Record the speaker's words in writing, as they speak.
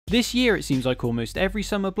This year it seems like almost every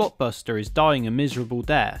summer blockbuster is dying a miserable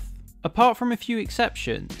death. Apart from a few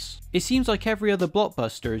exceptions, it seems like every other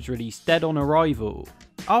blockbuster is released dead on arrival.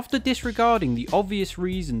 After disregarding the obvious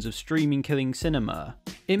reasons of streaming killing cinema,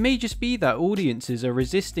 it may just be that audiences are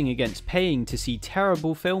resisting against paying to see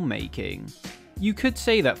terrible filmmaking. You could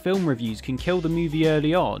say that film reviews can kill the movie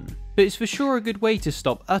early on, but it's for sure a good way to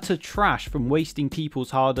stop utter trash from wasting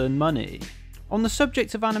people's hard-earned money. On the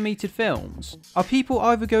subject of animated films, are people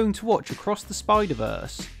either going to watch Across the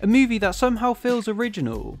Spider-Verse, a movie that somehow feels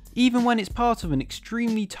original, even when it's part of an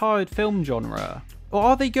extremely tired film genre? Or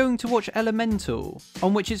are they going to watch Elemental,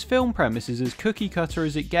 on which its film premise is as cookie cutter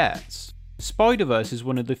as it gets? Spider-Verse is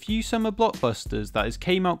one of the few summer blockbusters that has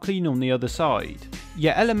came out clean on the other side,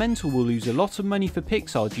 yet Elemental will lose a lot of money for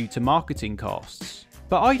Pixar due to marketing costs.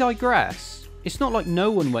 But I digress. It's not like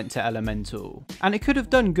no one went to Elemental, and it could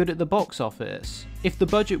have done good at the box office, if the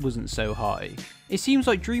budget wasn't so high. It seems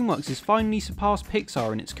like Dreamworks has finally surpassed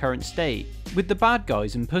Pixar in its current state, with The Bad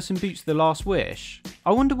Guys and Puss in Boots: The Last Wish.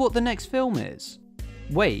 I wonder what the next film is.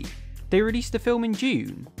 Wait, they released a film in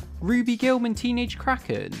June? Ruby Gillman Teenage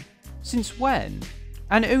Kraken? Since when?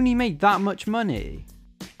 And it only made that much money?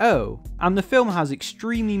 Oh, and the film has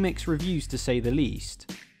extremely mixed reviews to say the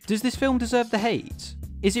least. Does this film deserve the hate?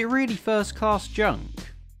 Is it really first-class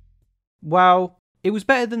junk? Well, it was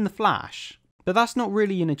better than The Flash, but that's not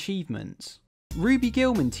really an achievement. Ruby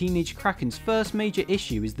Gillman Teenage Kraken's first major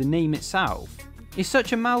issue is the name itself. It's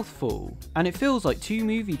such a mouthful, and it feels like two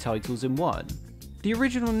movie titles in one. The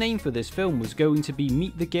original name for this film was going to be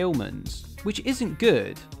Meet the Gillmans, which isn't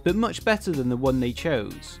good, but much better than the one they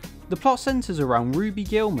chose. The plot centres around Ruby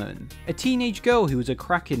Gillman, a teenage girl who is a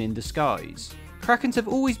Kraken in disguise. Krakens have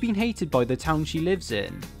always been hated by the town she lives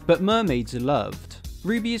in, but mermaids are loved.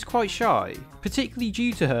 Ruby is quite shy, particularly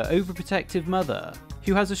due to her overprotective mother,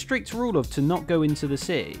 who has a strict rule of to not go into the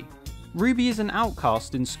sea. Ruby is an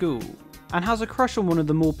outcast in school, and has a crush on one of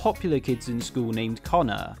the more popular kids in school named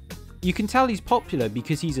Connor. You can tell he's popular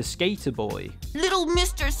because he's a skater boy. Little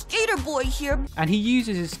Mr. Skater Boy here. And he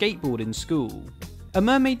uses his skateboard in school. A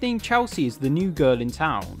mermaid named Chelsea is the new girl in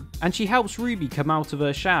town, and she helps Ruby come out of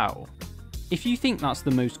her shell. If you think that's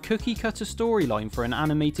the most cookie-cutter storyline for an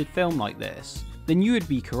animated film like this, then you would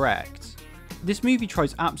be correct. This movie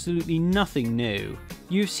tries absolutely nothing new.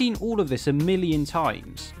 You have seen all of this a million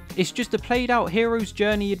times. It's just a played-out hero's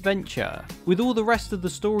journey adventure, with all the rest of the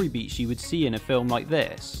story beats you would see in a film like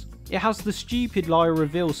this. It has the stupid liar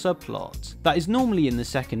reveal subplot that is normally in the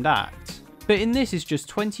second act, but in this is just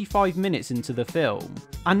 25 minutes into the film,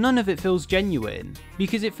 and none of it feels genuine,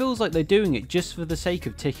 because it feels like they're doing it just for the sake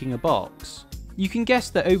of ticking a box. You can guess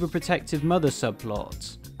the overprotective mother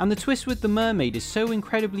subplot, and the twist with the mermaid is so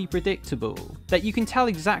incredibly predictable that you can tell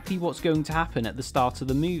exactly what's going to happen at the start of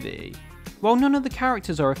the movie. While none of the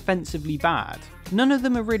characters are offensively bad, none of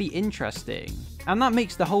them are really interesting, and that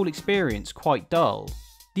makes the whole experience quite dull.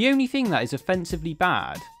 The only thing that is offensively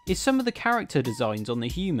bad is some of the character designs on the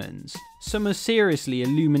humans. Some are seriously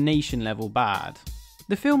Illumination level bad.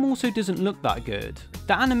 The film also doesn't look that good.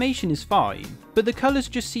 The animation is fine, but the colours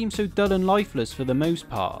just seem so dull and lifeless for the most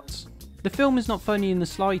part. The film is not funny in the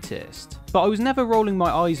slightest, but I was never rolling my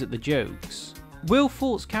eyes at the jokes. Will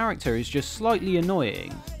Fort's character is just slightly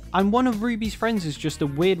annoying, and one of Ruby's friends is just a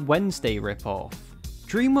weird Wednesday ripoff.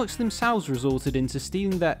 Dreamworks themselves resorted into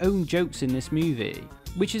stealing their own jokes in this movie,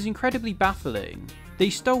 which is incredibly baffling. They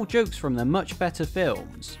stole jokes from their much better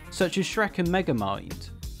films, such as Shrek and Megamind,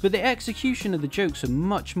 but the execution of the jokes are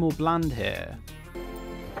much more bland here.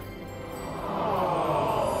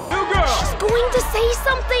 She's going to say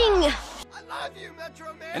something! I love you,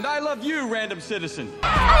 Metro Man! And I love you, random citizen!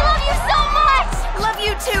 I love you so much! Love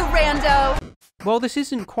you too, Rando! While this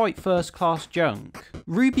isn't quite first-class junk,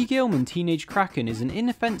 Ruby Gillman Teenage Kraken is an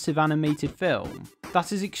inoffensive animated film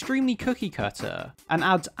that is extremely cookie-cutter and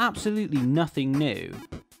adds absolutely nothing new.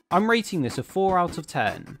 I'm rating this a 4 out of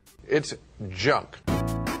 10. It's junk.